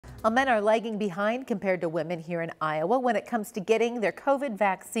Well, men are lagging behind compared to women here in Iowa when it comes to getting their COVID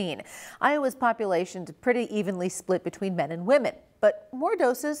vaccine. Iowa's population is pretty evenly split between men and women, but more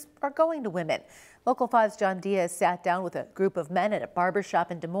doses are going to women. Local 5's John Diaz sat down with a group of men at a barbershop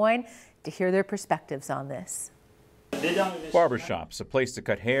in Des Moines to hear their perspectives on this. Barbershops, a place to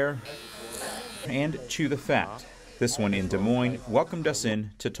cut hair and chew the fat. This one in Des Moines welcomed us in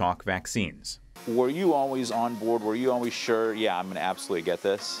to talk vaccines. Were you always on board? Were you always sure, yeah, I'm going to absolutely get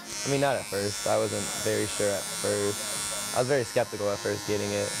this? I mean, not at first. I wasn't very sure at first. I was very skeptical at first getting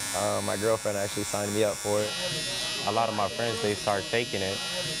it. My girlfriend actually signed me up for it. A lot of my friends, they start taking it,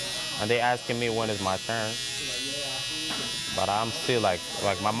 and they asking me when is my turn. But I'm still like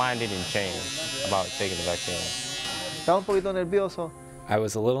my mind didn't change about taking the vaccine. Estaba un poquito nervioso. I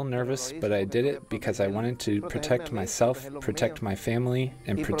was a little nervous, but I did it because I wanted to protect myself, protect my family,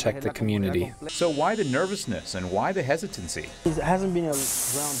 and protect the community. So why the nervousness and why the hesitancy? It hasn't been around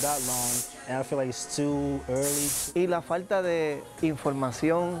that long, and I feel like it's too early. The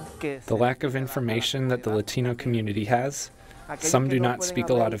lack of information that the Latino community has. Some do not speak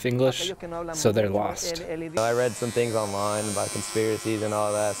a lot of English, so they're lost. I read some things online about conspiracies and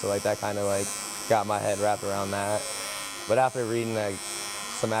all that, so that kind of got my head wrapped around that. But after reading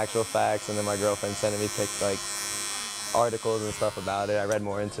some actual facts, and then my girlfriend sending me articles and stuff about it, I read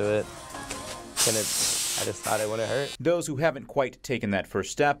more into it, and I just thought it wouldn't hurt. Those who haven't quite taken that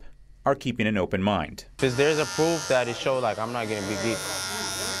first step are keeping an open mind. If there's a proof that it shows I'm not going to be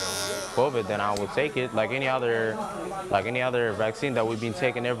COVID, then I will take it like any other vaccine that we've been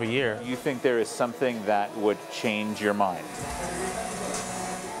taking every year. You think there is something that would change your mind?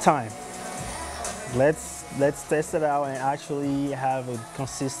 Time. Let's test it out and actually have a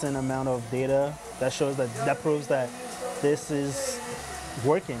consistent amount of data that shows that proves that this is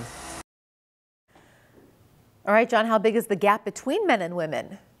working. All right, John, how big is the gap between men and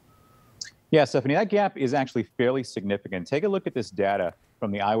women? Yeah, Stephanie, that gap is actually fairly significant. Take a look at this data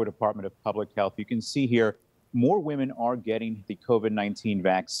from the Iowa Department of Public Health. You can see here more women are getting the COVID-19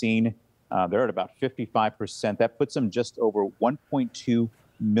 vaccine. They're at about 55%. That puts them just over 1.2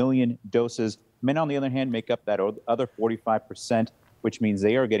 million doses. Men, on the other hand, make up that other 45%, which means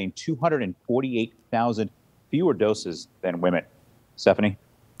they are getting 248,000 fewer doses than women. Stephanie?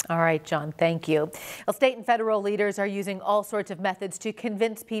 All right, John, thank you. Well, state and federal leaders are using all sorts of methods to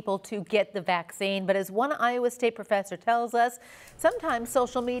convince people to get the vaccine. But as one Iowa State professor tells us, sometimes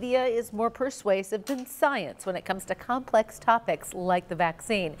social media is more persuasive than science when it comes to complex topics like the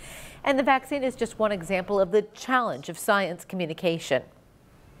vaccine. And the vaccine is just one example of the challenge of science communication.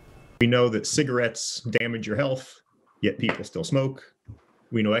 We know that cigarettes damage your health, yet people still smoke.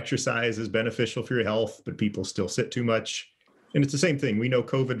 We know exercise is beneficial for your health, but people still sit too much. And it's the same thing. We know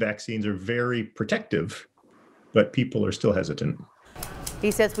COVID vaccines are very protective, but people are still hesitant.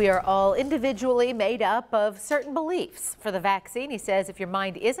 He says we are all individually made up of certain beliefs. For the vaccine, he says if your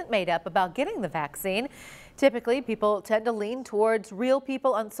mind isn't made up about getting the vaccine, typically people tend to lean towards real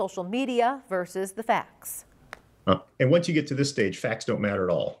people on social media versus the facts. And once you get to this stage, facts don't matter at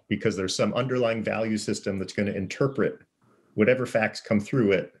all because there's some underlying value system that's going to interpret whatever facts come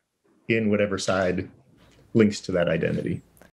through it in whatever side links to that identity.